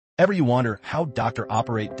Ever you wonder how doctor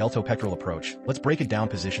operate deltopectoral approach? Let's break it down.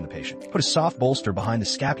 Position the patient. Put a soft bolster behind the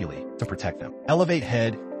scapulae to protect them. Elevate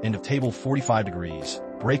head, end of table 45 degrees.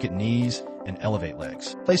 Break at knees and elevate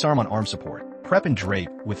legs. Place arm on arm support. Prep and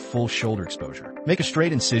drape with full shoulder exposure. Make a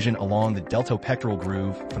straight incision along the deltopectoral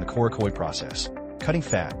groove from the coracoid process, cutting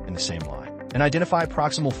fat in the same line. And identify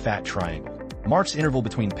proximal fat triangle. Marks interval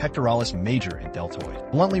between pectoralis major and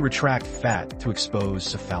deltoid. Bluntly retract fat to expose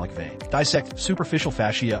cephalic vein. Dissect superficial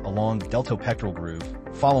fascia along the deltopectoral groove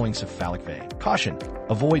following cephalic vein. Caution: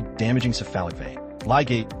 avoid damaging cephalic vein.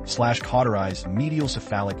 Ligate/cauterize medial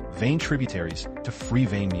cephalic vein tributaries to free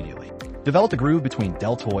vein medially. Develop the groove between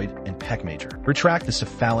deltoid and pec major. Retract the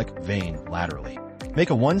cephalic vein laterally.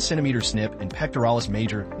 Make a 1 cm snip in pectoralis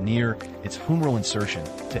major near its humeral insertion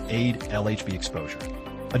to aid LHB exposure.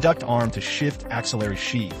 Adduct arm to shift axillary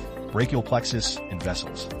sheath, brachial plexus, and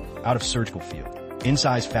vessels out of surgical field.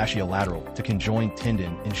 Incise fascia lateral to conjoin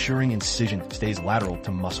tendon, ensuring incision stays lateral to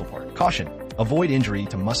muscle part. Caution: avoid injury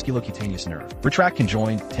to musculocutaneous nerve. Retract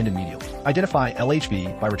conjoined tendon medially. Identify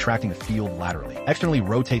LHB by retracting the field laterally. Externally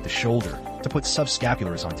rotate the shoulder to put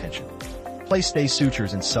subscapularis on tension. Place stay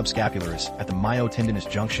sutures and subscapularis at the myotendinous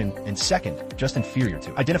junction and second, just inferior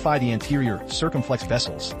to. Identify the anterior circumflex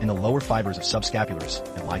vessels in the lower fibers of subscapularis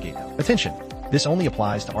and ligate them. Attention! This only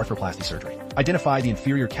applies to arthroplasty surgery. Identify the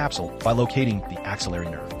inferior capsule by locating the axillary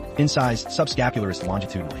nerve. Incise subscapularis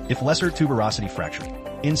longitudinally. If lesser tuberosity fracture,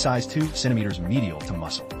 incise 2 cm medial to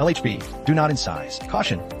muscle. LHB, do not incise.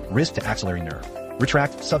 Caution: risk to axillary nerve.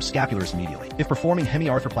 Retract subscapularis medially. If performing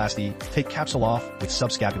hemiarthroplasty, take capsule off with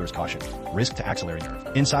subscapularis. Caution: risk to axillary nerve.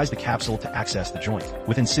 Incise the capsule to access the joint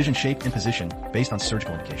with incision shape and position based on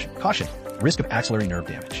surgical indication. Caution: risk of axillary nerve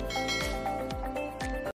damage.